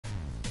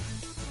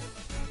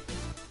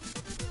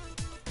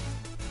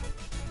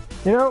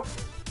You know,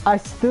 I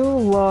still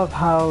love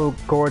how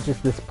gorgeous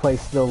this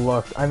place still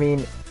looks. I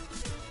mean,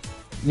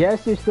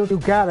 yes, you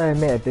gotta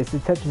admit, this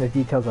attention to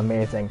detail is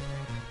amazing.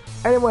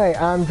 Anyway,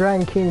 I'm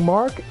Dragon King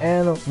Mark,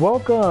 and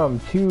welcome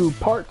to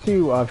part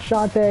 2 of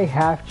Shantae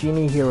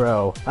Half-Genie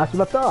Hero. That's what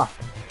left off.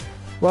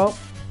 Well,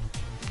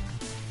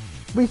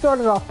 we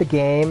started off the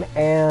game,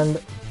 and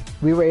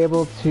we were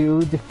able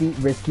to defeat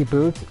Risky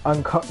Boots,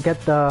 get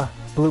the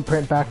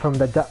blueprint back from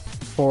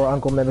for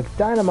Uncle Mimic's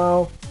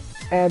Dynamo,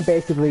 and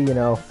basically, you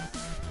know,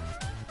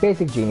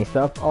 basic genie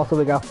stuff. Also,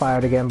 we got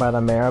fired again by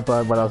the mayor,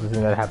 but what else is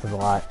new? That happens a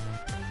lot.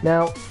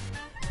 Now,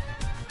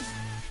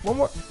 one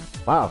more.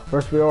 Wow,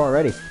 first video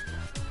already.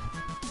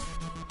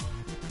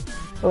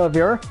 Hello,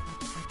 viewer.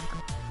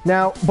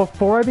 Now,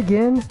 before I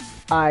begin,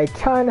 I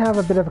kind of have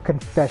a bit of a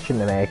confession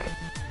to make.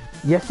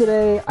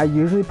 Yesterday, I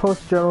usually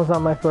post journals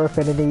on my Fur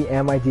Affinity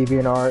and my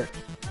DeviantArt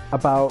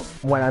about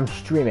when I'm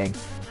streaming.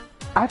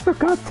 I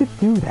forgot to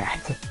do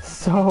that,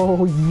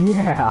 so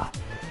yeah,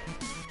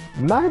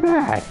 my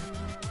bad.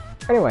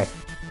 Anyway,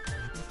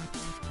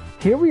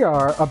 here we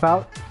are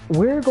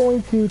we're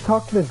going to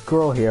talk to this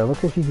girl here.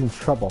 Looks like she's in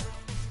trouble.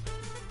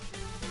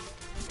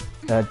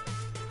 Eek!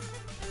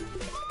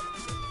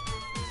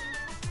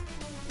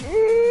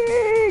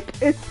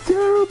 It's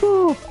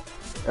terrible!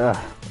 Ugh,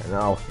 I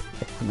know.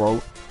 My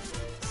throat.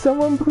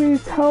 Someone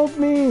please help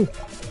me!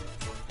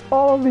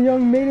 All of the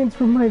young maidens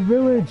from my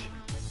village,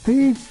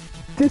 they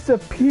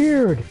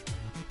disappeared!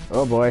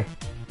 Oh boy.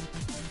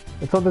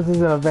 Let's hope this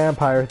isn't a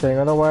vampire thing,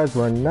 otherwise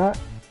we're not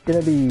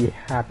gonna be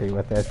happy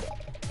with it.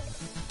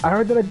 I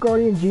heard that a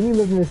guardian genie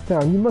lives in this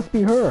town. You must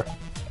be her.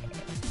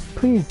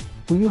 Please,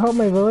 will you help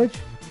my village?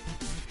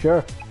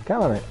 Sure,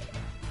 count on it.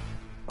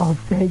 Oh,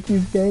 thank you,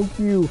 thank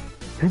you.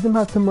 Here's a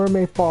map to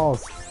Mermaid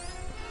Falls.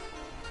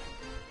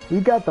 We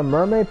got the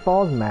Mermaid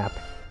Falls map.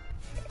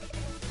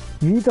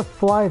 You need to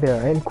fly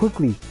there, and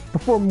quickly,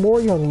 before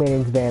more young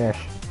maidens vanish.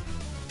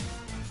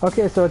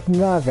 Okay, so it's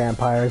not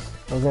vampires.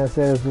 I was gonna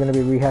say this was gonna be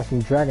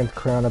rehashing Dragon's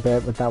Crown a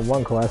bit with that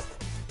one quest.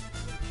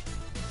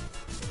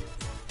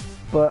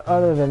 But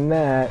other than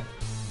that,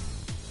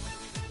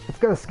 let's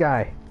go to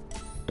Sky.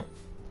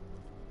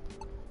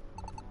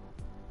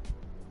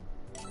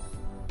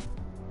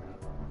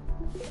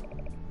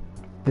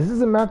 This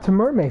is a map to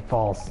Mermaid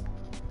Falls.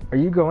 Are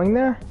you going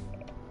there?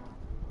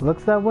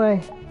 Looks that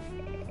way.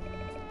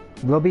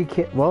 Be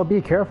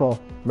careful.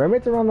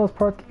 Mermaids around those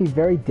parts can be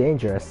very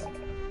dangerous,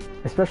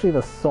 especially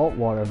the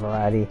saltwater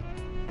variety.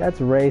 That's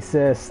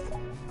racist.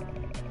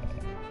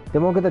 They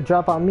won't get the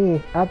drop on me.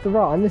 After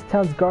all, I'm this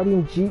town's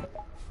guardian G.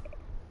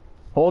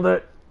 Hold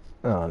it.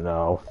 Oh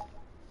no.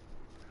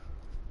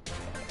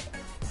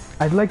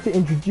 I'd like to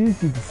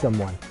introduce you to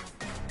someone.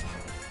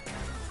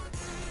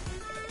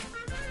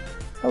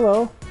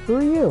 Hello, who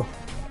are you?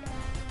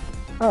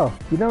 Oh,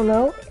 you don't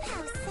know?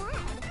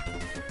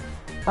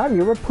 I'm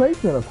your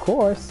replacement, of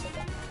course.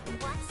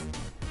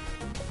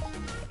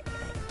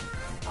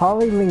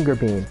 Holly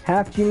Lingerbean,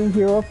 Half-Genie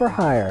Hero for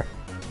Hire.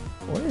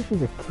 I wonder if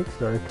she's a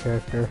Kickstarter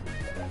character.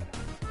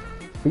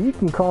 But you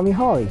can call me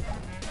Holly.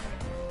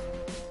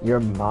 Your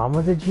mom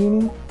was a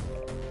genie?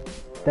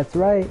 That's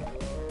right.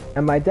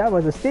 And my dad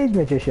was a stage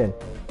magician.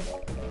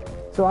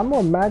 So I'm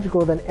more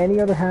magical than any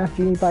other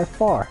Half-Genie by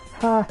far.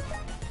 Ha!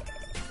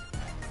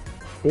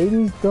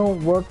 Babies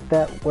don't work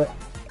that way.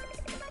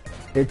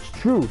 It's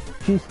true.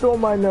 She stole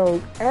my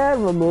nose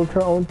and removed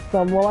her own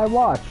thumb while I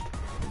watched.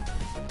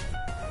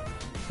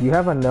 You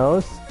have a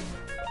nose?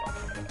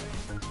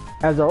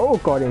 As our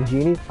old guardian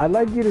genie, I'd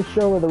like you to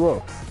show her the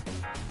ropes.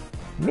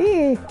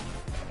 Me?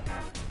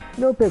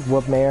 No big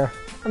whoop, Mayor.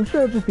 I'm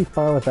sure I'll just be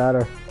fine without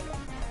her.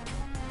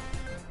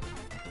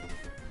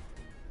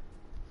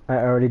 I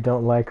already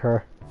don't like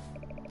her.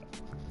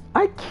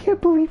 I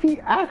can't believe he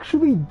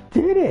actually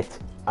did it!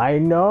 I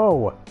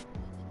know!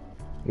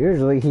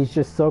 Usually he's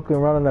just soaking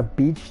around on a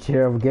beach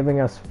chair of giving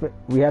us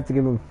we have to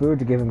give him food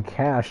to give him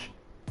cash.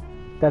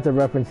 That's a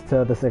reference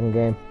to the second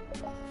game.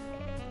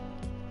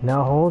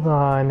 Now hold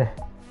on.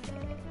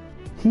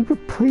 He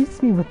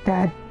replaced me with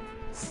that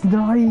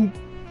snotty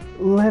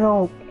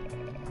little...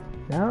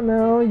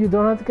 No, you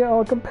don't have to get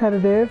all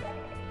competitive.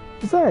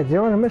 Besides,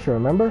 you're on a mission,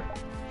 remember?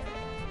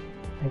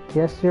 I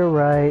guess you're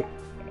right.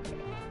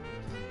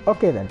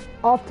 Okay then,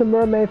 off to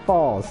Mermaid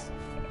Falls.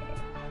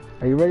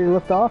 Are you ready to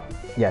lift off?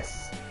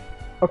 Yes.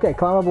 Okay,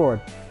 climb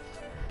aboard.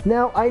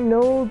 Now, I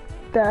know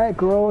that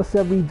girl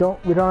said we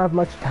don't have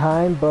much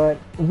time, but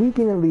we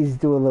can at least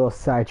do a little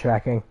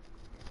sidetracking.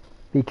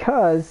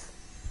 Because,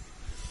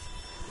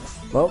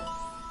 well,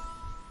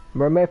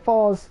 Mermaid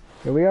Falls,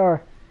 here we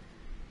are.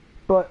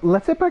 But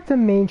let's get back to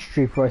Main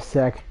Street for a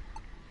sec.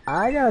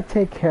 I gotta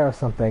take care of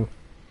something.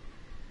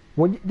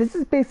 This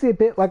is basically a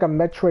bit like a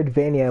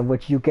Metroidvania in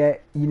which you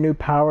get your new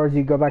powers,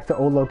 you go back to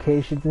old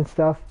locations and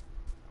stuff.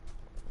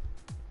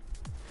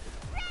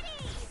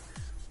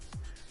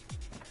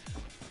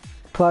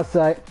 Plus,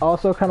 I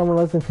also kind of want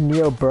to listen to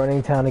Neo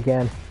Burning Town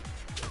again.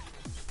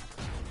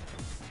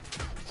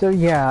 So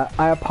yeah,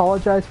 I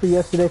apologize for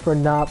yesterday for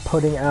not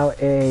putting out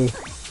a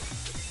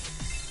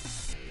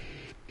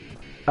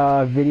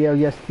a video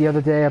the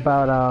other day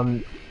about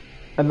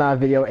not a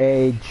video,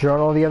 a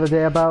journal the other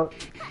day about.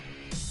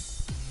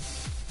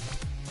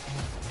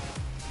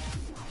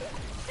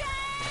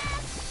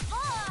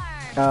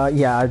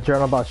 Yeah, a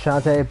journal about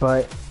Shantae,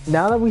 but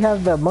now that we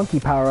have the monkey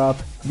power up,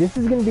 this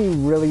is going to be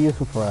really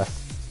useful for us.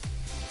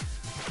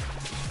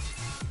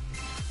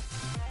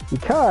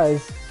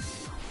 Because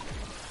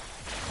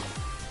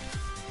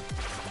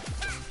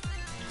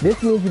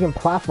this means we can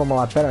platform a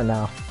lot better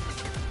now.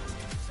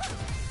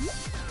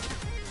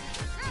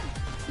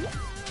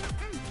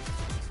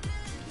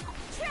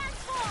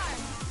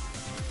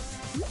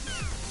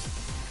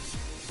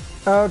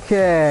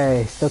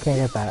 Okay, still can't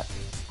get that.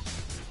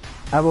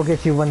 I will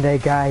get you one day,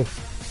 guy.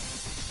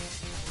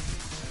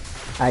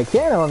 I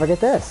can, however, get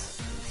this.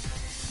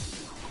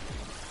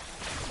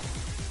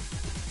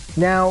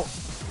 Now,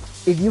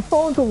 if you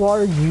fall into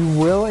water, you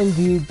will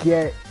indeed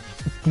get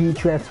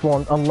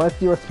de-transformed unless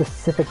you're a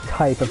specific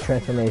type of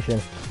transformation.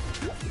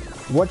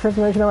 What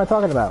transformation am I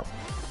talking about?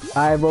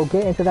 I will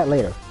get into that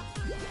later.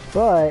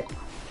 But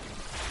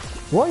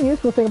one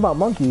useful thing about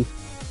Monkey,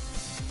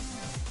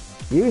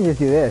 you can just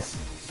do this.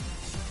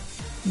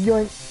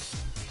 Yoink.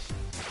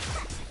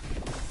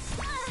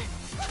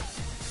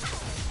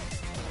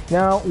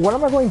 Now, what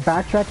am I going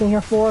backtracking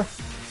here for?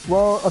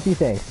 Well, a few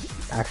things,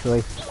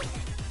 actually.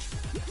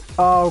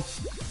 Oh,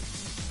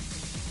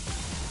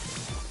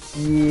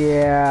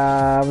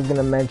 yeah, I was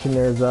gonna mention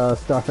there's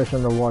starfish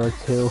underwater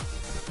too.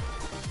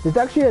 There's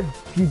actually a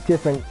few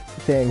different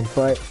things,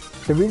 but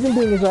the reason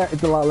being is that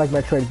it's a lot like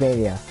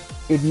Metroidvania.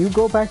 If you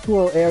go back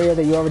to an area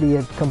that you already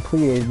have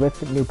completed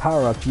with new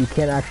power-ups, you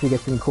can actually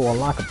get some cool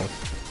unlockables.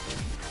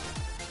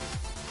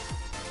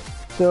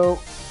 So,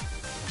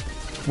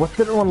 what's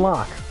there to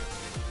unlock?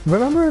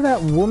 Remember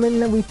that woman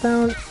that we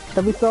found,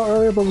 that we saw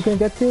earlier but we couldn't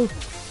get to?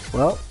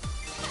 Well,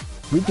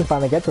 we can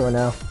finally get to her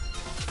now.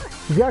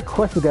 We've got a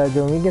quest we gotta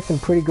do and we can get some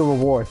pretty good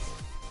rewards.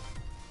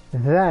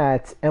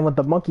 That, and with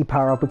the monkey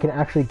power up, we can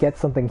actually get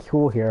something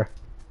cool here.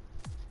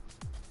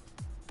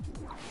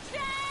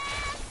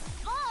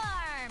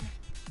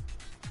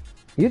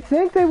 You'd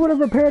think they would have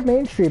repaired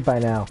Main Street by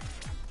now.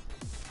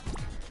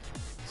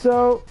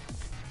 So,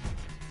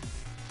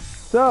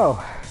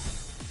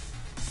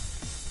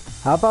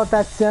 how about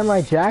that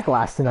Samurai Jack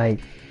last night?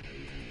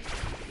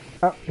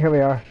 Oh, here we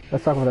are.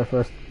 Let's talk with her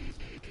first.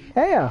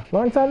 Hey,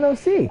 long time no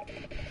see.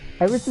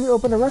 I recently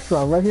opened a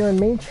restaurant right here on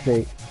Main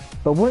Street.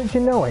 But wouldn't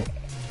you know it?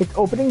 It's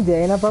opening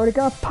day and I've already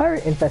got a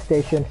pirate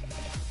infestation.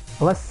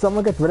 Unless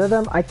someone gets rid of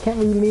them, I can't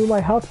renew my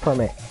health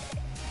permit.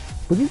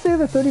 Would you say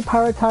the 30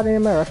 pirates hiding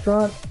in my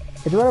restaurant?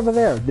 It's right over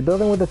there, the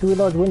building with the 3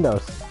 large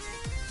windows.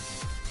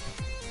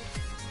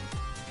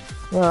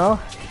 Well,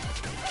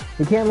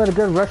 you can't let a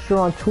good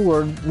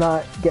restaurateur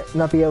not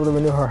be able to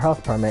renew her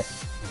health permit.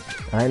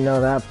 I know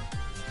that.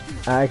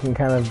 I can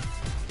kind of,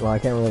 well, I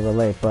can't really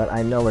relate, but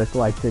I know what it's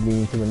like to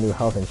need to renew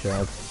health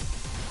insurance.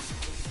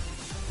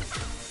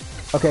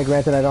 Okay,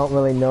 granted, I don't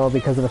really know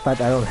because of the fact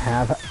that I don't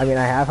have, I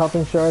have health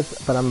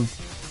insurance, but I'm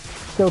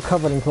still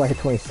covered until I hit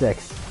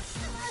 26.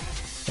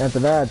 After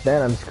that,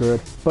 then I'm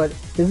screwed. But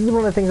this is one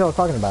of the things I was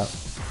talking about.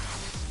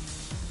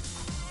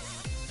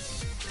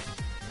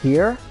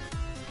 Here,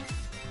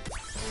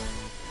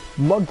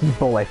 monkey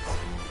bullets.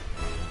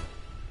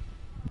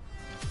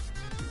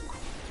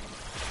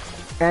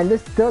 And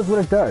this does what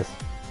it does.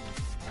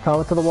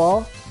 Come to the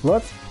wall,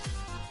 look,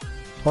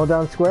 hold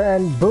down square,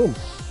 and boom.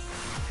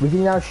 We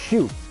can now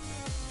shoot.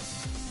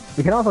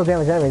 We can also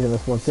damage enemies in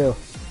this one too.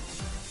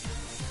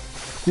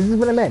 This is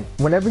what I meant.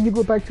 Whenever you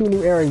go back to a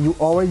new area, you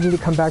always need to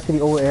come back to the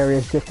old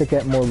areas just to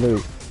get more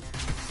loot.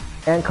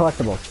 And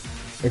collectibles.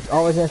 It's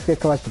always nice to get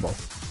collectibles.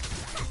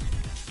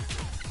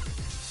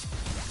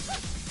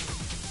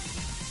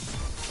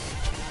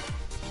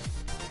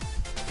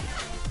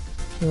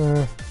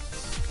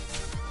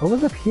 What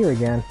was up here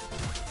again?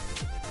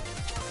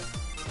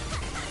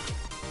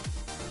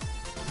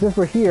 Since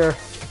we're here,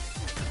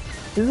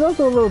 this is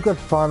also a little good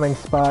farming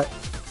spot.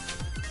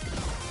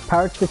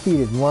 Pirates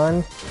defeated.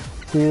 1,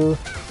 2,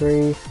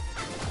 3.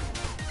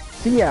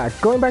 So yeah,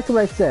 going back to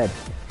what I said.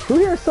 Who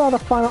here saw the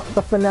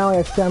finale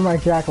of Samurai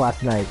Jack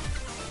last night?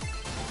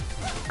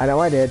 I know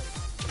I did.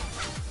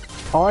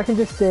 All I can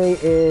just say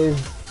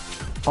is,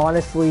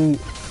 honestly,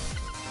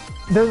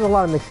 there's a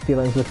lot of mixed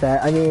feelings with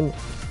that. I mean,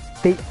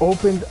 they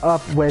opened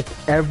up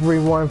with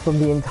everyone from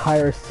the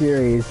entire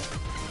series,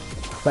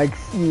 like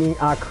seeing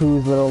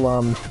Aku's little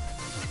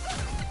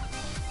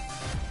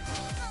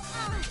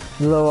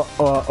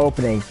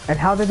opening. And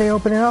how did they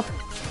open it up?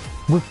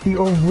 With the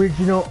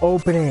original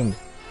opening.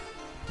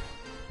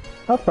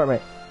 Health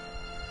permit.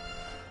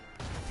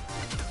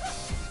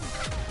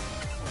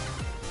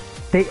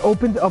 They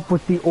opened up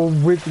with the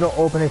original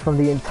opening from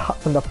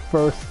the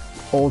first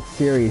old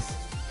series.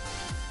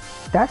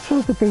 That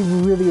shows that they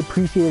really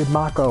appreciated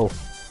Mako.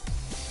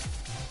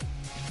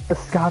 The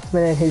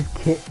Scotsman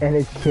and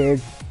his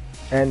kids,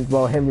 and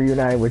well, him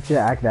reuniting with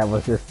Jack, that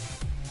was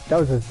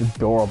just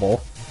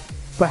adorable.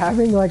 But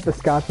having like the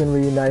Scotsman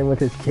reuniting with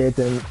his kids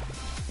and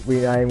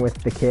reuniting with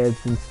the kids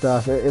and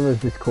stuff, it was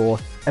just cool.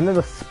 And then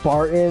the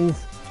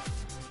Spartans,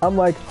 I'm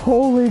like,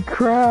 holy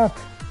crap!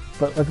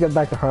 But let's get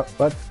back to her.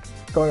 Let's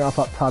going off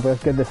topic.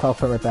 Let's get this health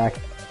permit back.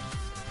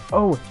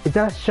 Oh, is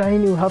that a shiny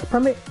new health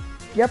permit?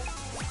 Yep.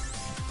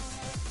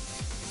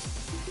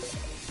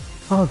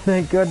 Oh,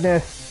 thank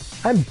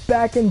goodness. I'm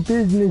back in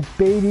business,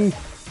 baby.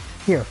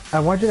 Here, I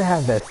want you to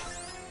have this.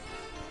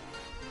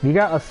 You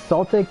got a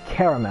salted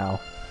caramel.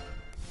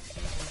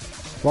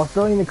 While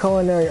studying the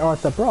culinary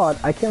arts abroad,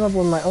 I came up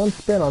with my own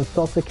spin on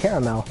salted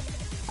caramel.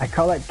 I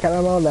call it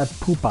caramel la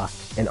pupa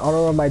in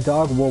honor of my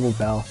dog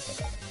Wobblebell.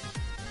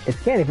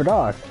 It's candy for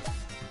dogs.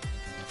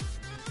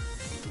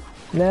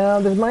 Now,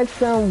 this might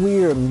sound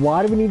weird.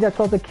 Why do we need that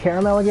salted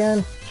caramel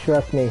again?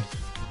 Trust me.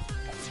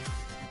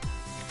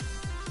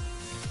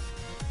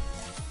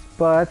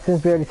 But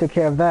since we already took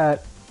care of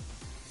that,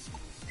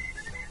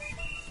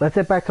 let's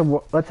head back to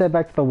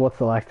the Wood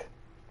Select.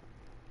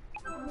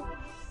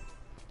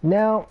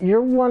 Now,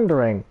 you're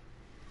wondering,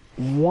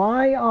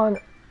 why on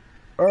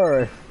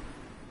earth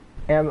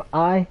am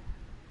I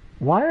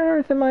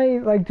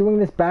like doing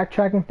this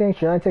backtracking thing?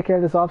 Should I take care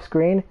of this off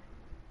screen?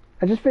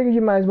 I just figured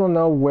you might as well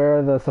know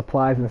where the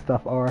supplies and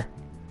stuff are.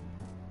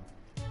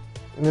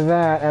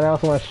 That, and I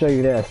also want to show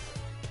you this.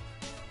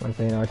 Once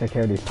I take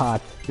care of these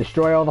pots.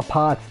 Destroy all the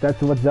pots,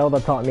 that's what Zelda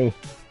taught me.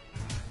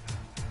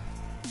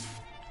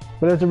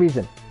 But there's a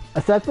reason.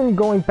 Aside from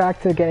going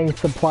back to getting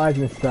supplies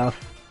and stuff,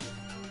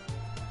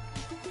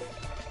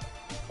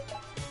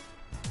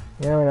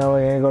 yeah, we know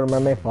we're gonna go to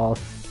Mermaid Falls.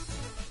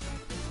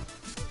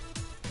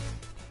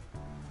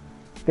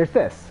 There's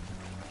this.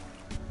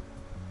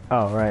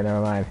 Oh, right,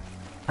 never mind.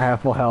 I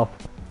have full health.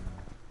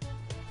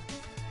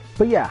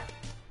 But yeah,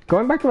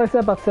 going back to what I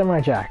said about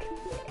Samurai Jack.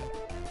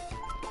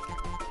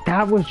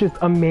 That was just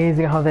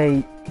amazing how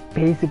they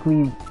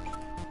basically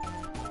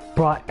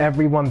brought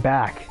everyone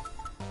back.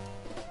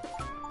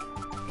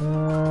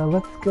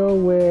 Let's go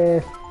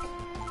with...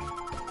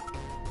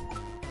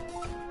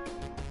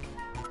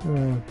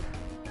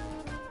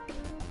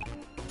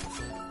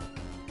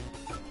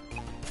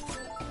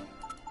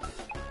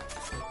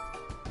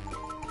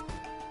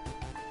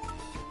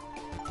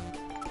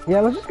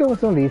 Yeah, let's just go with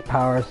some of these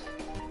powers.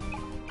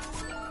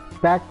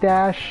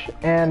 Backdash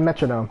and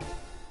Metronome.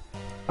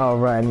 Oh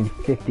right, I need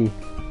 50.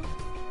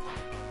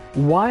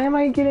 Why am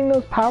I getting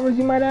those powers,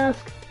 you might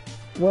ask?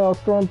 Well,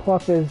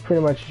 Stormpluff is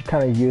pretty much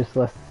kind of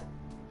useless.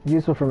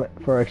 Useful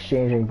for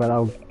exchanging, but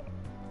I'll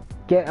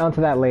get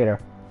onto that later.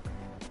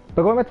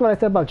 But going back to what I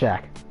said about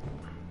Jack.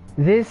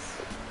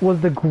 This was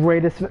the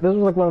greatest, this was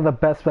like one of the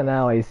best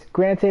finales.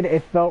 Granted,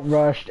 it felt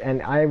rushed,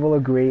 and I will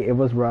agree it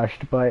was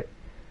rushed, but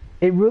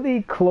it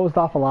really closed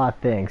off a lot of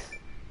things.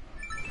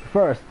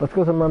 First, let's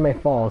go to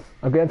Mermaid Falls.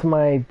 I'll get into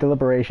my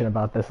deliberation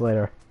about this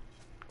later.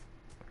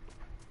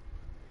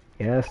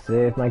 Yes,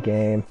 save my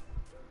game.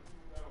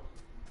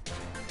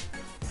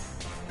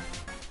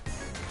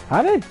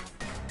 How did?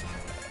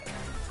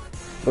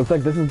 Looks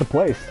like this is the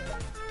place.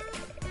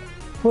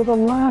 For the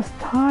last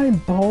time,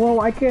 Bolo,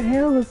 I can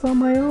handle this on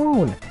my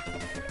own.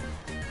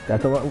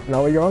 That's not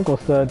what your uncle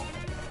said.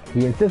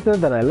 He insisted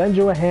that I lend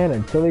you a hand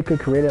until he could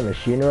create a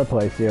machine to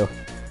replace you.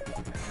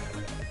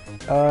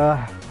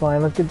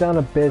 Fine, let's get down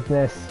to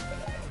business.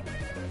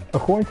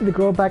 According to the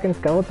girl back in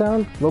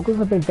Skeleton, locals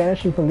have been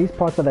vanishing from these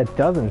parts by the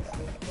dozens.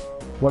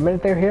 One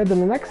minute they're here, then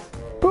the next,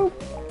 poof!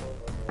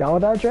 Gone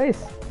without a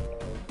trace.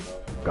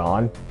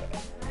 Gone?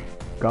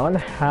 Gone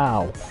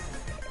how?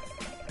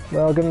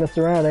 Well, given the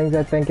surroundings,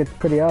 I think it's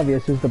pretty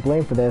obvious who's to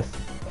blame for this.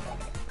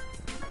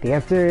 The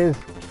answer is...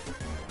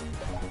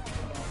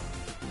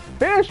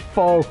 fish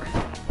folks!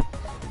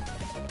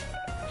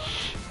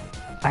 Shh.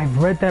 I've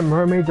read that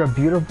mermaids are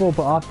beautiful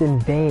but often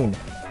vain,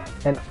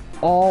 and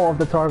all of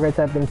the targets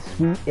have been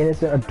sweet,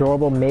 innocent,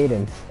 adorable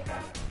maidens.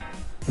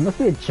 It must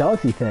be a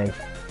jealousy thing.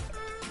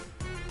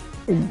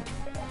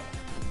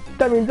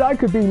 That means I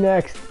could be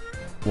next.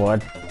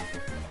 What?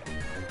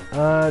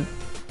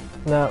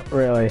 Not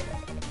really.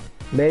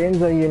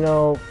 Maidens are, you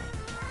know,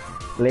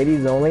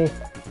 ladies only.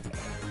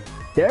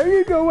 There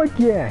you go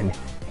again.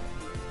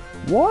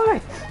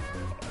 What?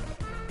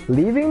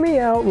 Leaving me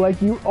out like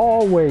you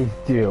always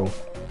do.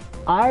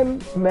 I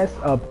mess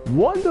up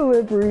one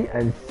delivery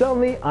and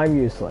suddenly I'm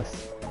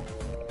useless.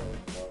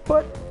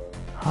 But,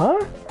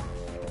 huh?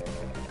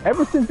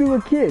 Ever since we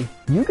were kids,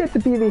 you get to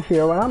be the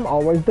hero and I'm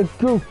always the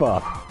goof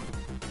up.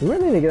 We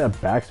really need to get a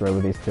backstory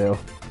with these two.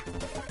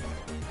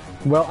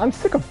 Well, I'm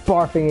sick of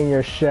barfing in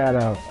your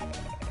shadow.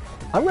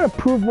 I'm gonna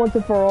prove once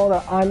and for all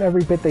that I'm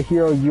every bit the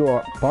hero you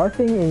are.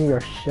 Barfing in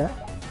your shadow?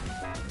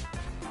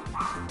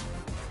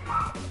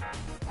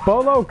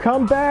 Bolo,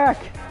 come back!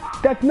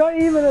 That's not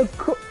even a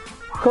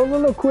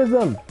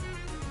colloquism!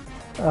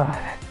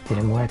 Ah,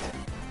 dimwit.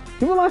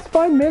 You will last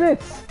 5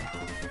 minutes!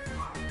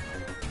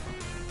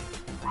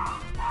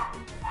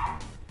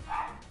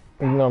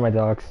 Ignore my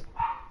dogs.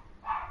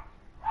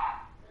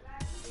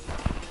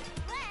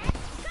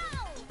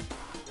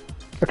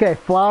 Okay,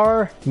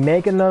 Flower,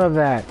 make a note of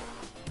that.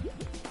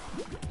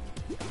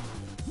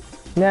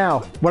 Now,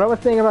 what I was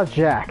saying about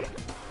Jack.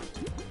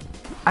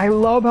 I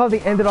love how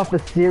they ended off the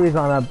series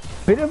on a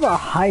bit of a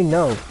high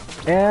note.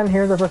 And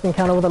here's our first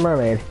encounter with a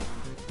mermaid.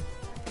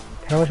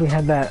 I wish we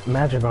had that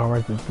magic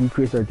armor to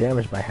decrease our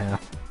damage by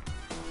half.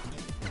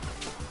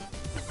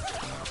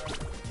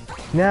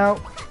 Now,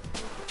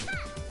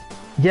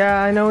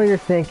 yeah, I know what you're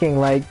thinking.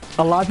 Like,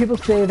 a lot of people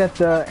say that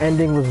the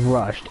ending was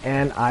rushed,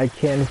 and I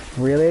can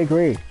really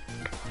agree.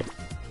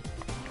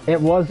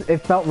 It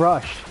felt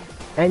rushed.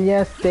 And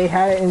yes, they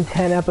had it in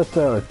 10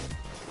 episodes.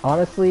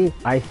 Honestly,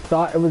 I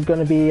thought it was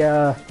gonna be,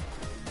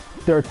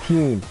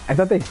 13. I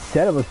thought they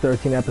said it was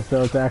 13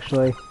 episodes,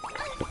 actually.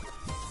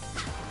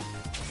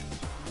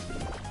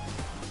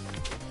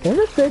 Can I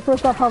just say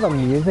first off how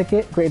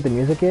great the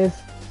music is?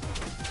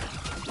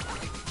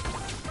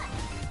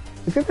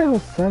 It's got that whole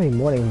Sunday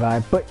morning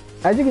vibe, but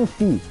as you can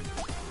see,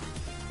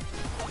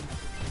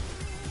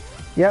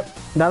 yep,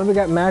 now that we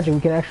got magic,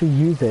 we can actually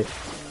use it.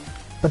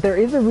 But there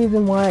is a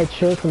reason why I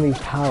chose some of these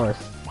powers.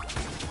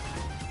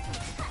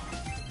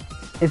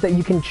 Is that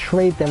you can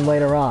trade them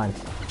later on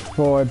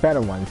for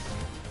better ones,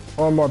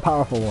 or more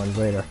powerful ones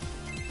later.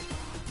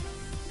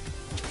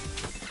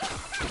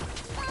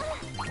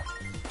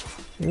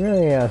 You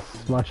really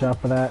smudge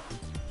up for that.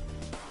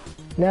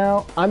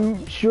 Now,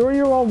 I'm sure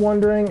you're all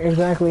wondering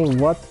exactly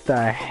what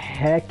the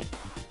heck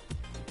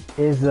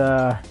is,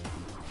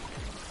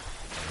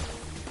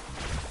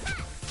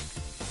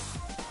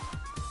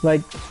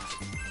 like,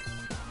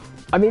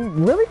 I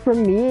mean, really for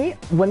me,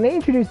 when they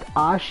introduced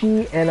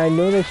Ashi, and I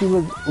know that she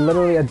was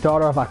literally a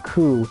daughter of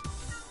Aku,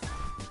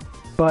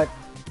 but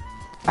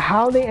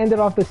how they ended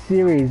off the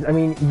series, I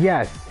mean,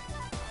 yes,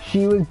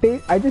 she was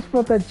I just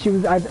felt that she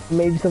was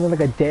maybe something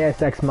like a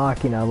Deus Ex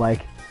Machina,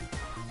 like,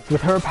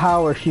 with her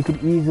power, she could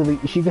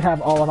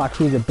have all of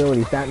Aku's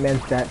abilities. That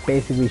meant that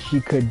basically she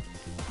could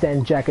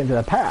send Jack into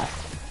the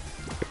past.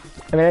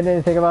 I mean, I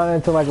didn't think about it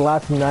until like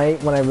last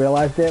night when I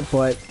realized it,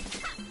 but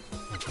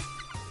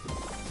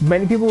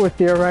many people were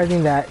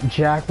theorizing that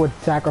Jack would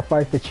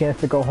sacrifice the chance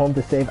to go home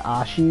to save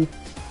Ashi,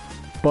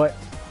 or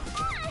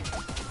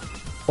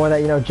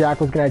that, you know,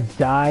 Jack was gonna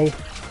die,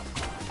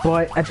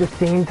 but at the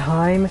same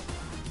time,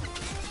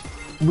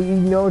 we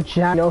know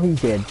Jack, he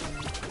did.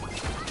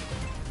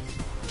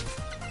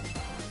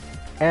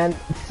 And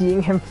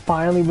seeing him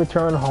finally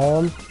return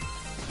home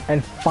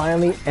and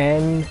finally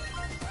end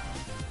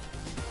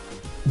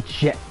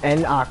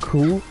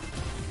Aku,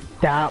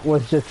 that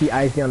was just the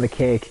icing on the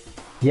cake.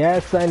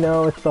 Yes, I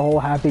know, it's the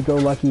whole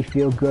happy-go-lucky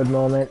feel-good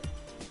moment.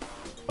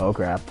 Oh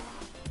crap.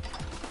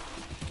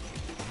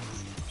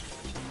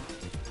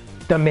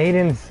 The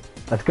maidens!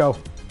 Let's go.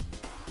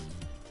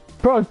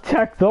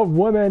 Protect the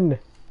women!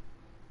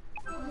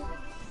 I'm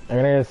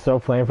gonna get so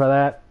flamed for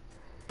that.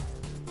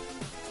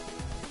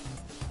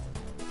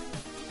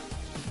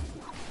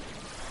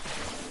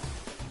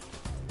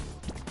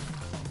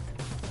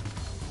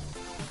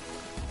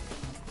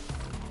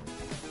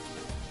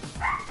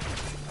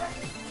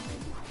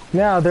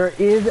 Now, there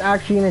is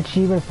actually an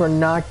achievement for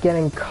not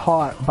getting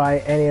caught by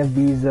any of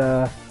these,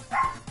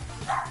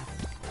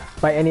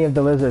 by any of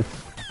the lizards.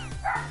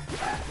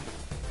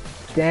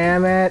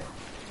 Damn it!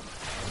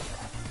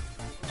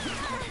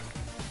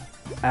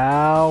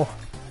 Ow.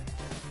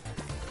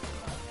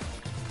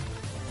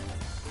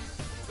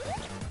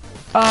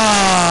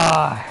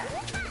 Ah!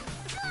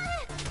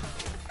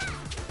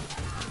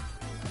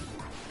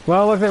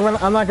 Well, looks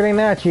like I'm not getting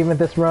that achievement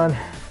this run.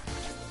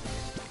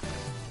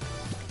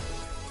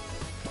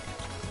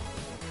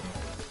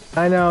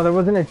 I know, there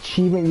was an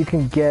achievement you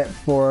can get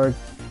for,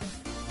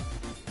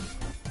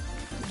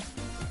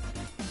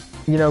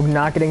 you know,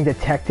 not getting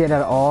detected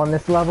at all on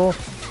this level.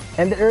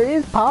 And there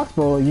is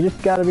possible, you just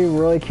gotta be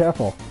really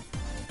careful.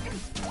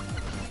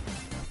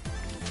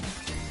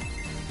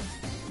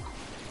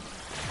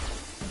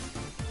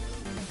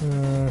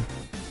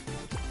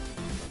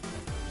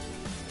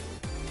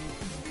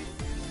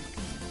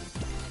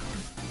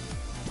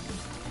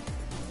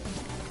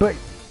 But,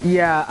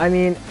 yeah, I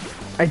mean,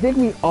 I think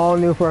we all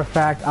knew for a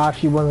fact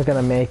Ashi wasn't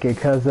gonna make it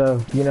because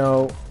of, you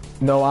know,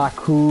 no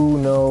Aku,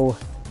 no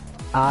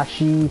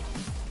Ashi.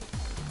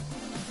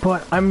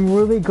 But I'm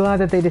really glad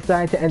that they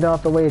decided to end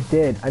off the way it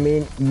did. I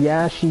mean,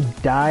 yeah, she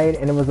died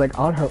and it was like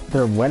on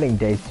their wedding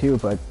day too,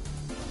 but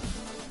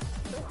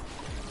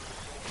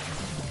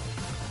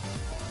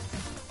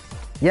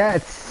yeah,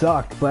 it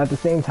sucked, but at the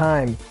same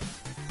time,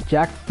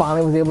 Jack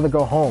finally was able to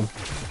go home.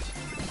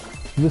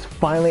 He was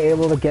finally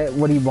able to get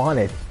what he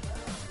wanted.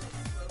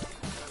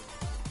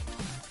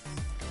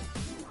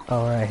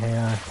 Alright, hang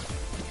on.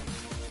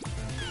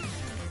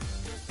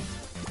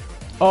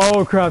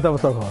 Oh crap, that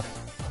was so close.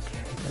 Okay,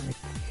 gotta be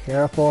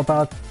careful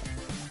about...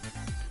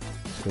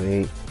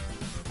 Sweet.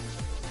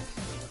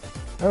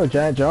 Oh,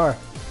 giant jar.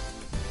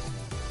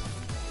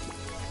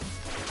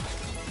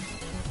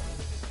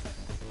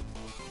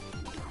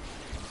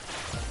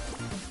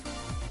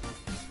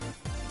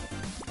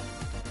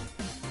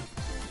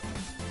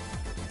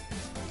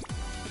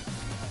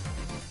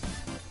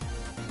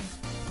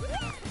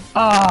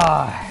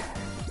 Ah!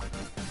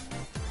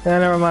 Yeah,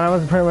 never mind, I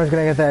was pretty much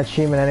gonna get that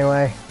achievement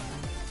anyway.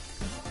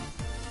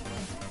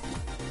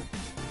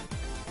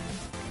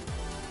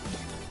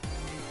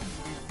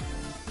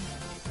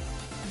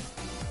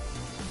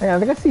 Hey, I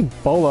think I see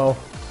Bolo.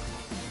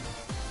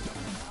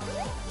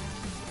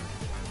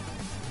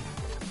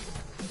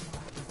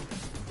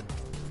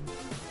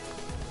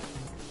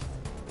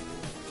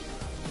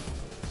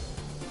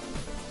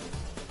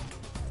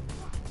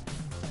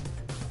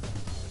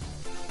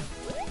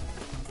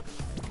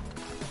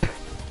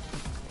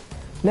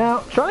 Now,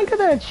 trying to get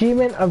the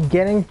achievement of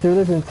getting through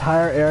this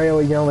entire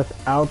area, you know,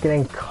 without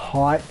getting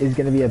caught is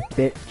going to be a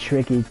bit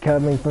tricky,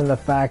 coming from the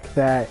fact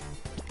that...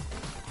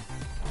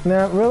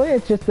 Now, really,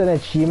 it's just an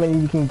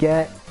achievement you can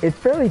get. It's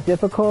fairly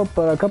difficult,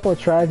 but a couple of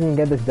tries and you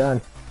can get this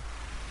done.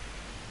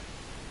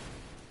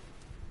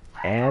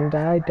 And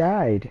I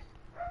died.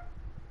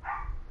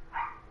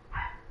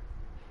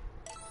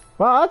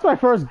 Well, that's my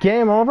first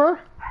game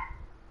over.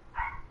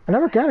 I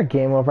never got a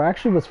game over. I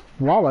actually was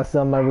flawless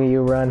on my Wii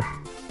U run.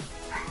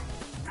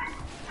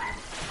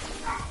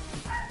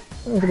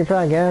 I think I can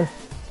try again.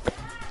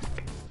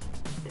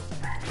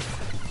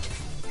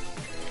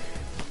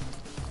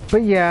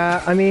 But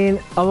yeah, I mean,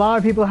 a lot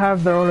of people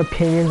have their own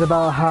opinions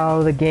about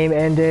how the game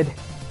ended.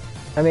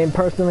 I mean,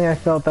 personally, I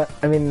felt that,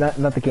 I mean, not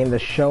the game, the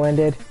show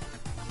ended.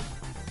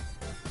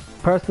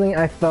 Personally,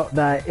 I felt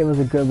that it was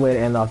a good way to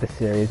end off the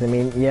series. I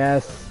mean,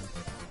 yes,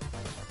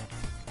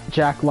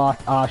 Jack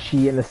lost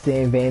Ashi in the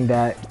same vein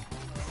that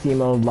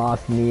Simo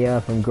lost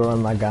Nia from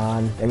Gurren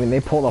Lagann. I mean,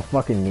 they pulled a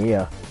fucking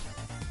Nia.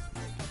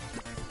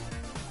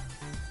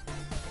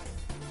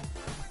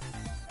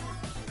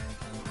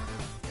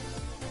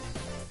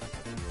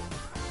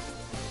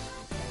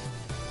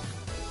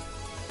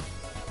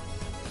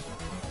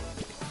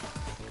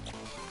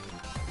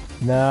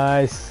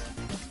 Nice.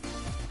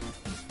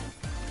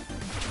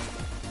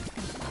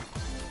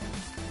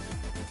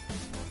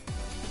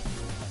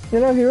 You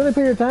know, if you really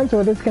put your time to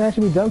it, this can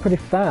actually be done pretty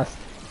fast.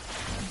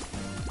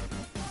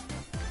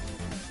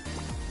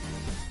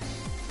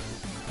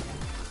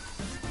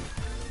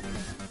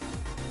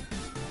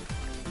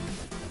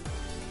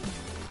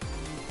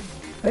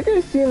 I think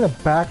you see in the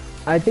back,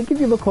 I think if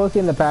you look closely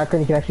in the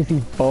background, you can actually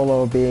see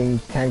Bolo being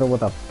tangled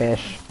with a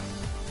fish.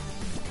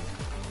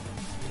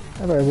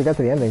 However, as we got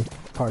to the ending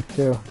part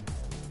 2.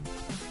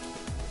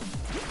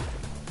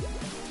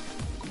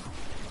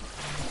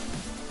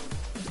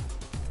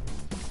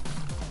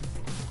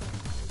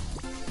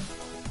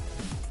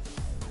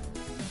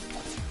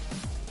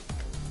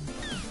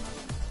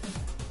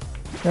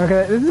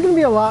 Okay, this is gonna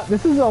be a lot.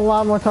 This is a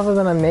lot more tougher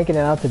than I'm making it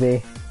out to be.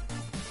 I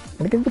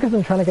think it's because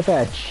I'm trying to get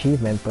that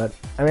achievement, but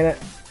I mean,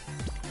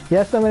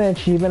 yes, I'm an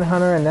achievement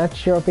hunter, and that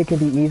trophy can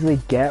be easily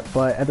get.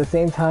 But at the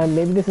same time,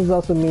 maybe this is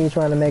also me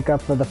trying to make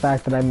up for the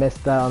fact that I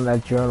missed out on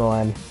that journal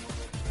end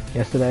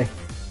yesterday.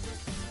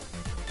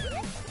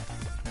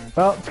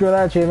 Well, screw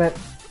that achievement.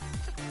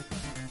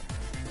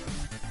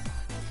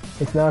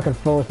 It's now I can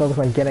fully focus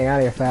on getting out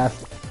of here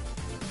fast.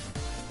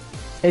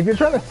 If you're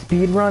trying to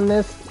speedrun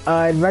this,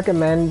 I'd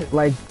recommend,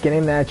 like,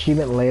 getting that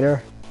achievement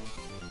later.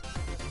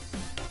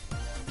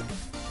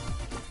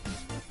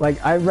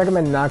 Like, I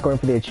recommend not going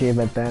for the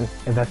achievement then,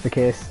 if that's the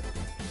case.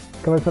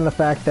 Coming from the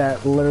fact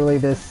that literally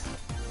this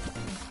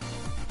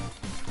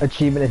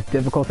achievement is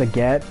difficult to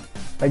get,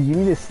 like, you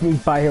need to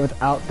sneak by here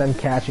without them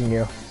catching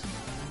you.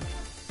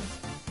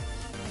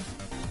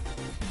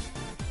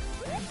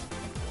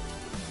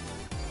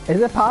 Is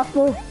it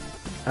possible?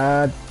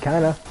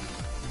 Kinda.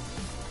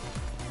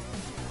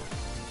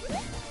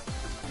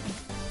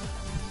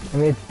 I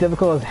mean, it's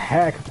difficult as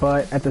heck,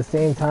 but at the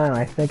same time,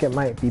 I think it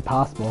might be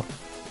possible.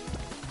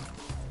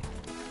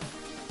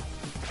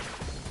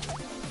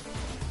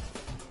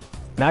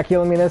 Not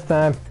killing me this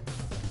time.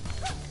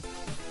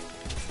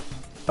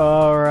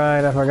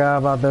 Alright, I forgot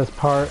about this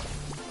part.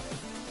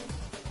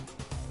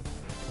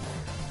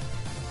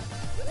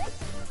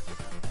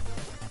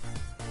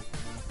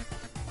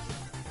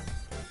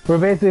 We're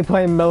basically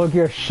playing Metal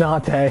Gear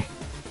Shantae.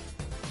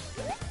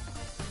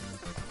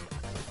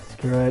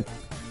 Screw it.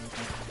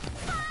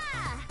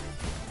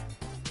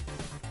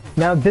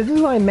 Now this is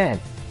what I meant.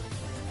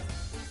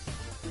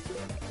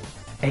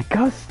 A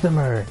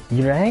customer,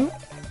 you rang?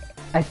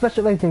 I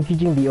specialize in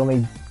teaching the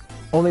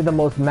only the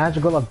most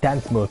magical of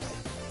dance moves.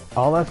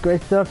 All that's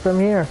great stuff from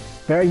here.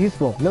 Very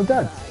useful, no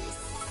duds.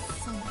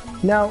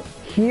 Now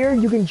here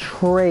you can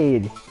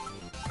trade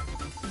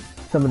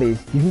some of these.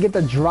 You can get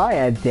the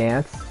Dryad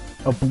dance,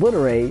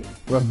 Obliterate,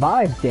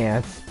 Revive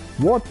dance,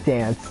 Warp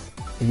dance,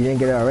 if you didn't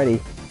get it already.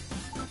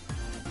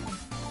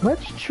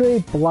 Let's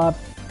trade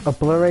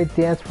Obliterate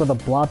dance for the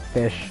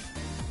Blobfish.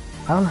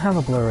 I don't have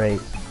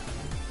Obliterate.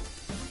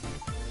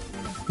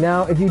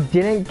 Now, if you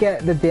didn't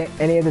get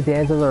any of the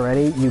dances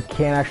already, you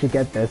can't actually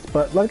get this.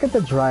 But look at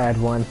the Dryad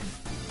one.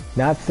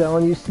 Not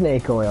selling you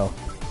snake oil.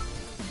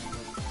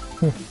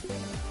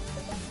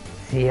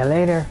 See you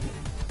later.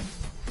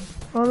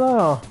 Oh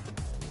no.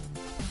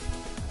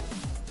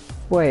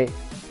 Wait,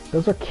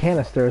 those are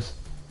canisters.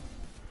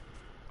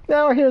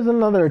 Now here's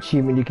another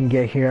achievement you can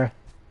get here.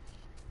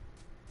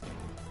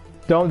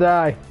 Don't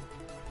die.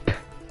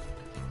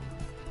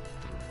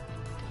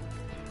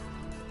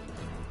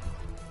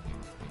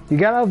 You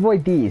gotta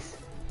avoid these.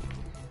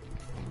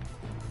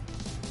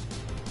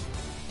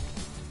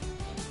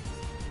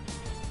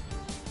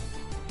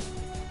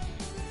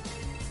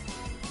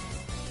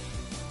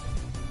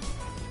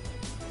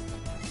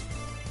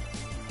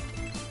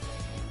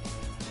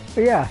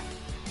 But yeah.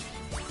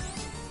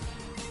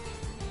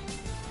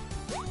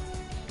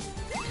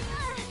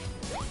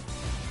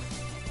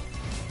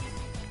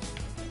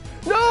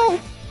 No!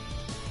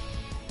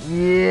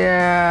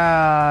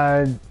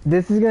 Yeah,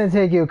 this is gonna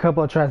take you a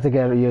couple of tries to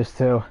get used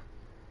to.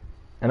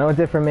 I know it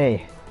did for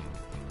me.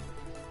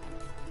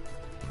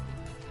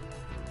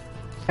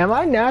 Am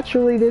I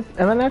naturally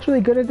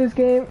good at this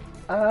game?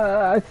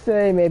 I'd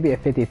say maybe a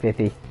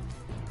 50-50.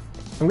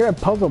 I'm good at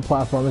puzzle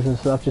platformers and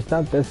stuff, just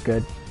not this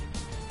good.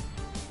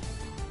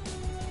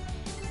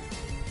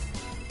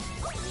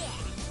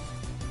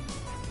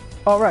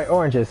 All right,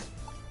 oranges.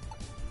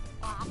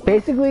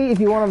 Basically, if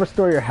you want to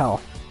restore your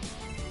health.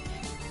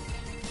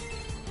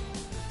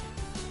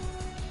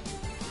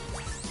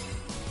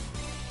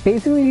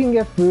 Basically, you can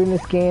get food in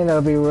this game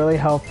that'll be really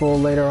helpful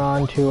later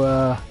on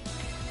to,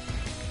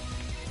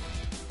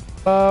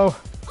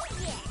 Oh.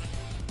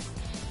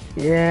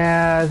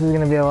 Yeah, this is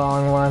gonna be a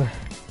long one.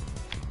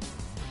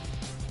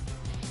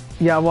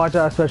 Yeah, watch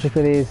out, especially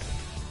for these.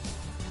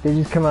 They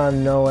just come out of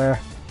nowhere.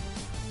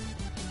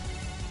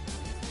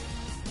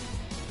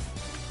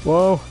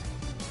 Whoa.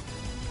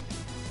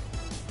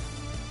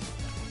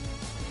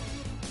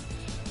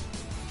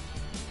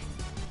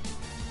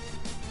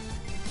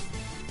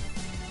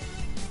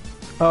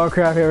 Oh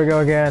crap, here we go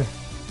again.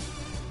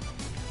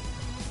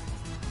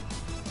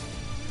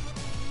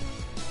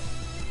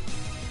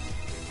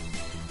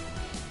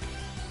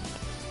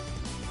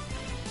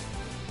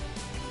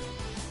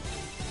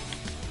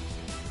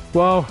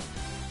 Whoa.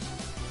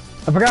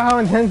 I forgot how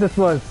intense this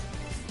was.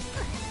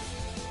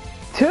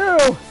 2!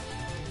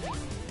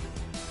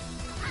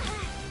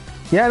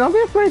 Yeah, don't be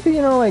afraid to,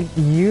 you know, like,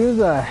 use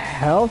a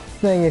health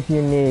thing if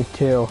you need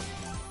to.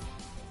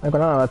 Like, I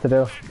don't know what to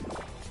do.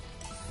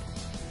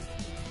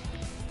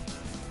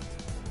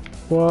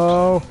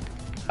 Whoa.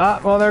 Ah,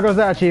 well, there goes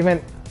that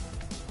achievement.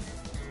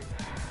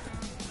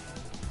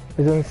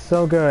 You're doing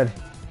so good.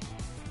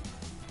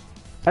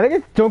 I think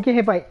it's don't get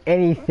hit by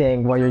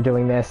anything while you're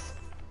doing this.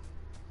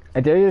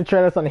 I dare you to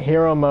try this on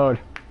hero mode.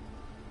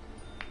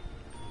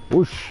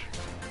 Whoosh.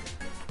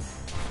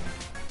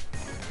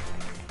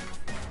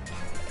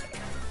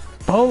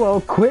 Bolo,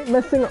 quit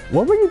messing.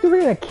 What were you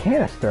doing in a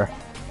canister?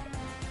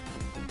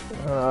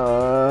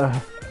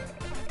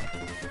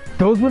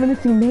 Those were the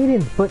missing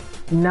maidens, but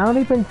now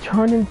they've been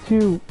turned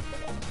into...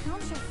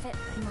 Counterfeit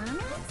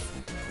mermaids?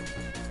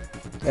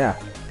 Yeah.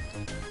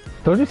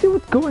 Don't you see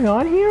what's going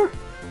on here?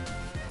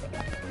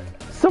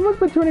 Someone's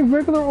been turning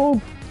regular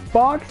old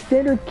box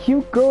standard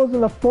cute girls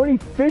into phony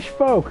fish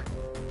folk.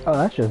 Oh,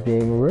 that's just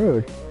being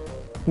rude.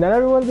 Not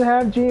everyone's a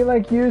half-Genie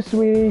like you,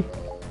 sweetie.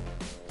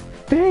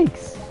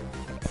 Thanks.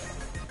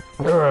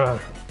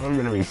 Ugh, I'm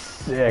gonna be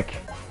sick.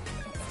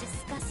 It's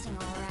disgusting,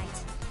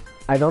 alright.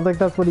 I don't think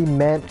that's what he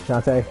meant,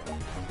 Shantae.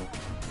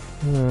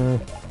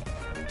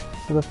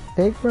 So the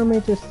fake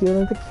mermaids are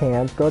stealing the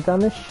cans, go down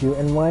the chute,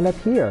 and wind up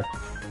here.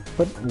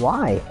 But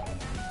why?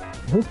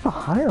 Who's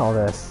behind all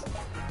this?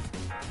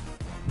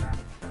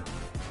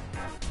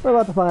 We're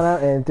about to find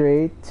out in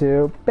 3,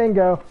 2,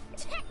 bingo!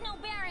 Techno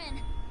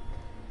Baron!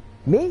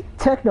 Meet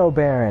Techno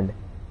Baron!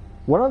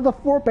 One of the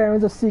 4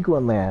 barons of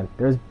Sequin Land.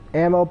 There's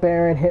Ammo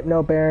Baron,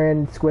 Hypno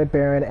Baron, Squid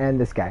Baron, and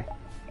this guy.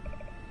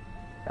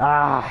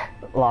 Ah,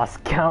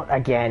 lost count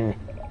again.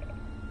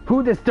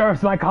 Who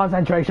disturbs my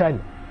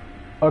concentration?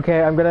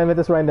 Okay, I'm gonna admit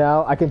this right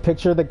now. I can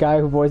picture the guy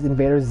who voiced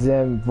Invader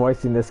Zim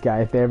voicing this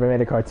guy if they ever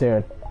made a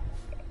cartoon.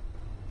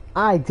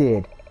 I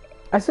did.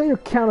 I saw your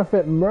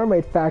counterfeit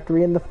mermaid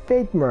factory and the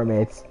fake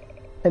mermaids.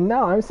 And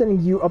now I'm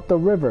sending you up the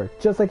river,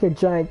 just like your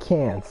giant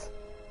cans.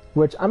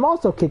 Which I'm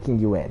also kicking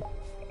you in.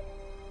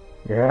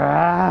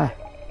 Yeah.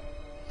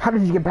 How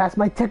did you get past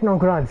my techno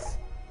grunts?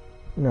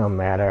 No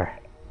matter.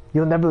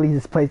 You'll never leave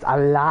this place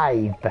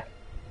alive.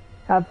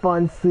 Have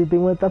fun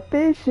sleeping with the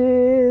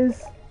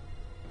fishes.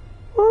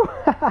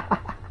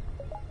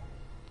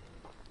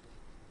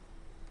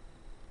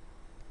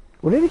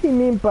 What did he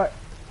mean by...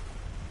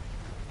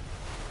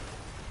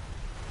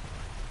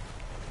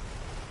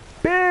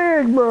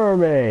 Big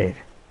Mermaid!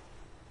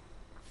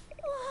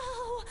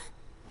 Whoa!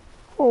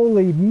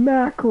 Holy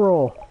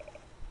mackerel!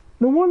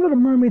 No wonder the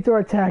mermaids are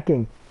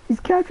attacking. He's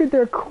captured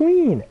their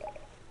queen.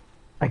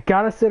 I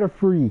gotta set her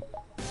free.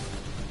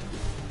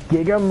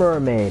 Giga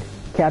Mermaid.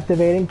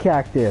 Captivating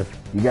Cactive.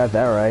 You got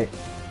that right.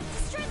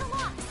 Destroy the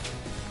locks!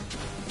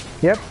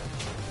 Yep.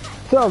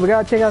 So, we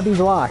gotta check out these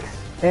locks.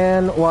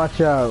 And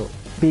watch out.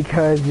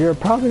 Because you're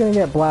probably gonna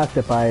get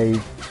blasted by...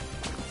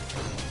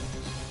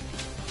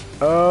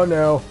 Oh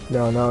no.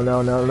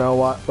 No.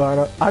 What?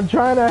 I'm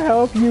trying to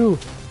help you.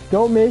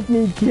 Don't make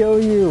me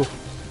kill you.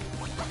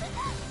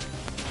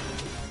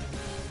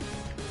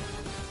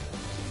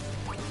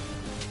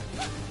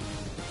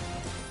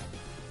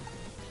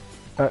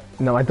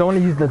 No, I don't want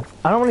to use the...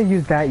 I don't want to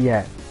use that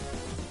yet.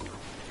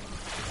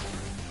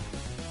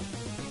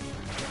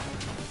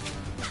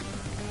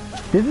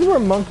 This is where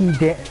monkey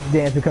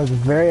dance becomes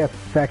very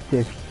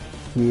effective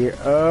here.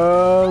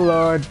 Oh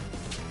lord.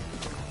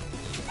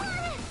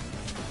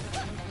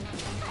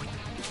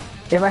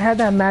 If I had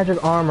that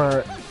magic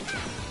armor,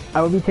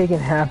 I would be taking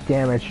half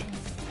damage.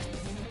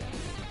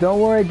 Don't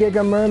worry,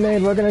 Giga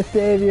Mermaid, we're gonna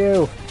save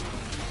you.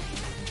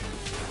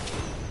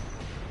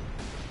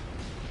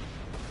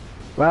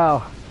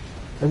 Wow.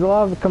 There's a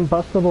lot of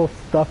combustible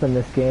stuff in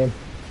this game.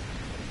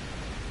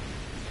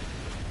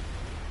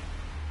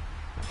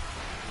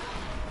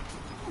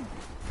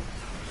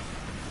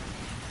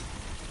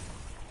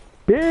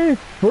 Be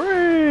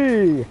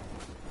free!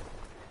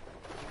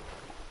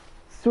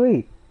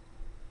 Sweet.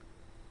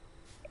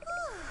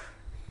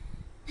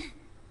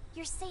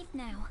 You're safe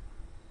now.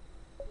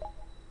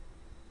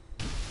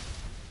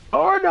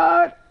 Or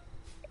not!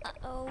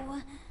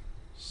 Uh-oh.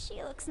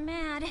 She looks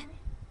mad.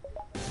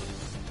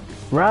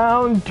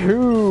 Round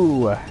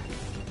 2.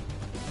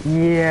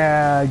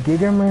 Yeah,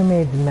 Giga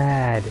Mermaid's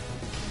mad.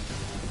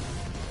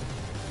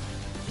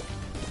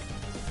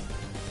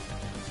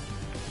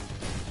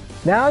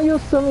 Now you'll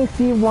suddenly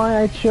see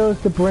why I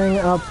chose to bring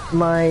up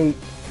my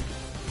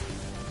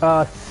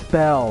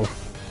spells.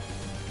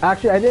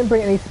 Actually, I didn't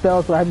bring any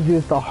spells, so I had to do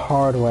this the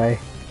hard way.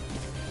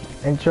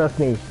 And trust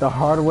me, the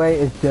hard way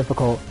is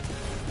difficult.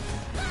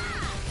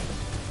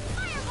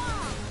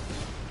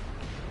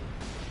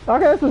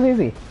 Okay, this was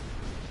easy.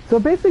 So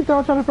basically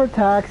dodge on her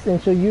attacks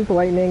and she'll use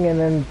lightning and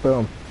then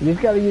boom. You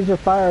just gotta use your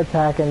fire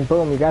attack and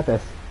boom, you got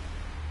this.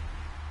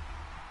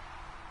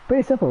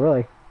 Pretty simple,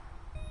 really.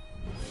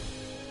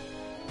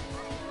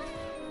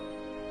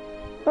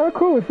 Oh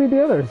cool, we freed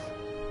the others.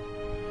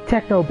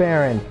 Techno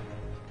Baron,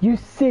 you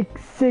sick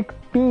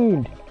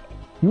fiend.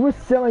 You were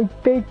selling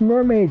fake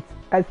mermaids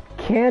as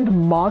canned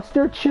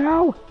monster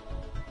chow?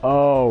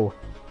 Oh.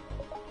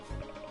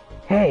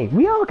 Hey,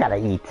 we all gotta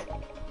eat.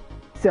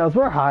 Sales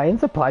were high and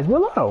supplies were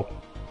low.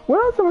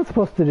 What else am I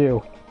supposed to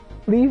do?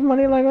 Leave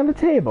money lying on the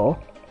table?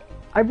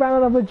 I ran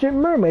out of legit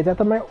mermaids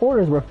after my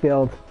orders were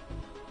filled.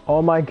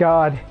 Oh my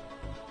god.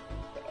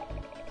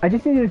 I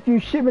just needed a few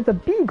shipments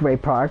of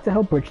B-grade products to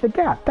help bridge the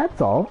gap,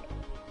 that's all.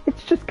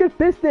 It's just good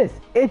business.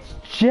 It's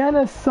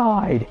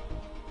genocide.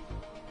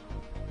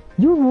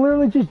 You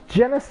literally just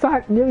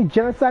nearly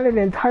genocided an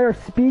entire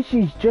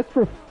species just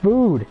for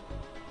food.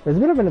 There's a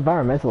bit of an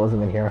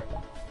environmentalism in here.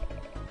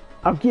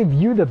 I'll give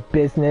you the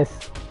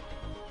business.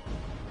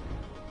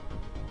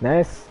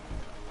 Nice.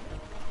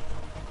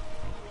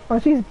 Oh,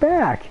 she's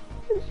back.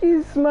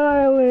 She's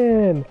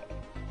smiling.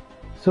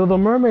 So the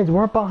mermaids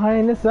weren't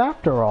behind this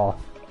after all.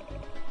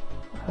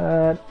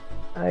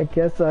 I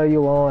guess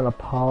you owe an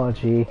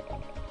apology.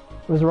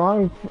 It was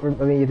wrong for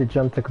me to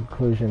jump to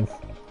conclusions.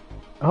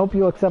 I hope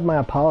you'll accept my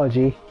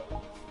apology.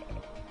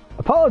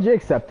 Apology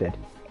accepted.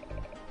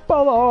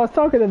 Bolo, I was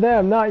talking to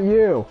them, not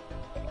you.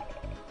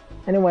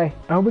 Anyway,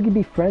 I hope we can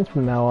be friends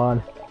from now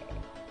on.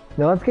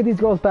 Now let's get these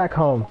girls back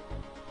home.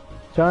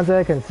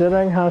 Shantae,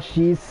 considering how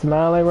she's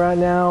smiling right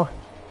now,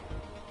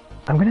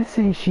 I'm gonna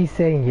say she's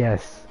saying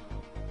yes.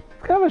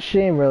 It's kind of a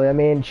shame, really. I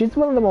mean, she's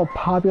one of the more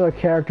popular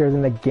characters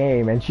in the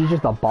game, and she's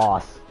just a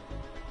boss.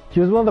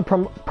 She was one of the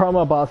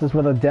promo bosses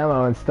for the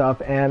demo and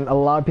stuff, and a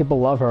lot of people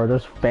love her.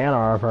 There's fan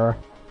art of her.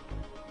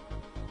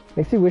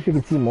 Makes me wish we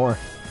could see more.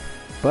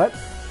 But,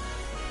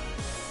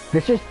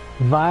 vicious,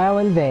 vile,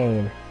 and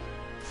vain.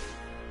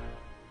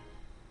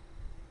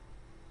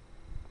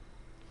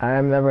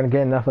 I'm never gonna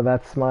get enough of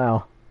that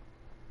smile.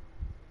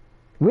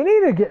 We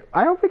need to get.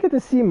 I hope we get to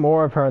see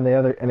more of her in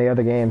the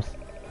other games.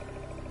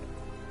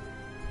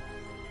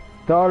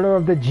 Daughter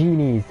of the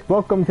Genies,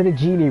 welcome to the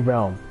Genie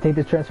realm. Take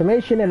this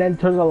transformation and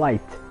enter the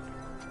light.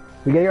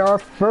 We get our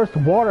first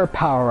water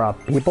power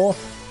up, people.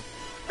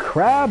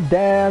 Crab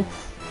dance.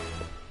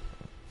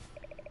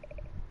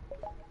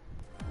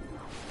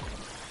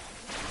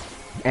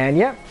 And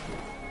yep,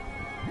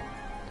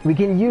 we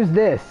can use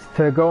this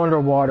to go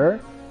underwater.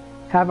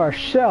 Have our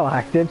shell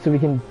active so we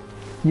can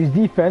use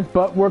defense,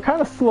 but we're kind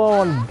of slow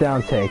on the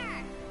downtake.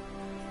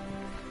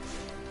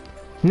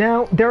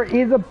 Now, there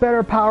is a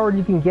better power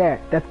you can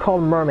get. That's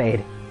called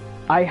Mermaid.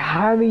 I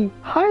highly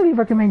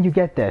recommend you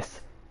get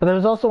this. But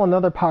there's also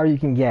another power you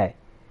can get.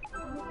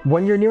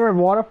 When you're near a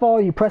waterfall,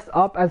 you press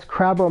up as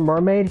Crab or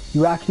Mermaid,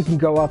 you actually can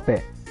go up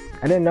it.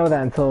 I didn't know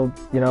that until,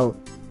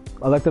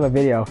 I looked at a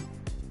video.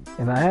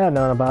 If I had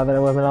known about it, it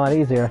would have been a lot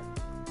easier.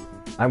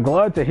 I'm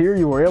glad to hear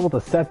you were able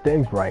to set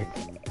things right.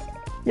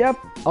 Yep,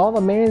 all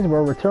the maidens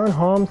will return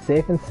home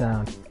safe and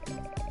sound.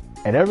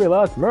 And every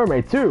last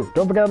mermaid too,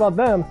 don't forget about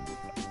them.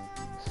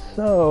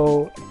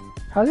 So,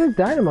 how's your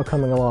dynamo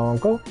coming along,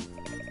 Uncle?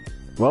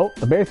 Well,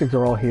 the basics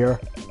are all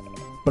here.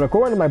 But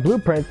according to my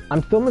blueprints,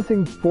 I'm still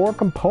missing 4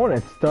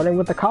 components, starting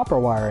with the copper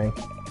wiring.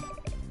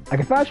 I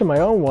can fashion my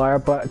own wire,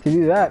 but to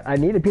do that, I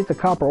need a piece of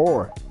copper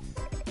ore.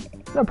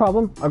 No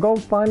problem, I'll go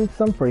find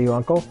some for you,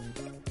 Uncle.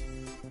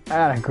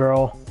 Atta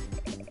girl.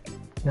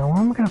 Now where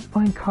am I gonna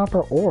find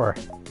copper ore?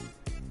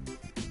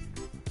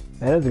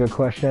 That is a good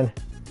question.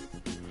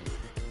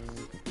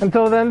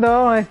 Until then,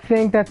 though, I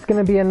think that's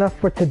going to be enough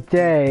for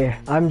today.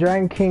 I'm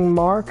Dragon King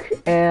Mark,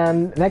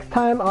 and next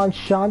time on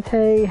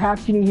Shantae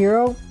Half-Genie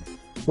Hero,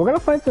 we're going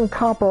to find some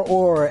copper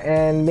ore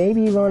and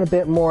maybe learn a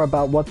bit more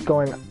about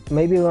going to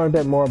maybe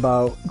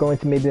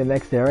the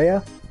next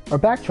area, or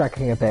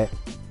backtracking a bit.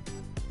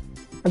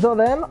 Until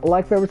then,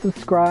 like, favorite,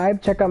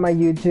 subscribe, check out my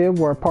YouTube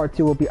where part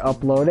 2 will be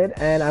uploaded,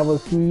 and I will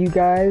see you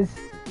guys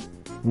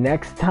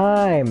next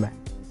time.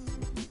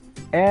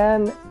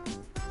 And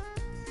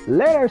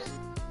later.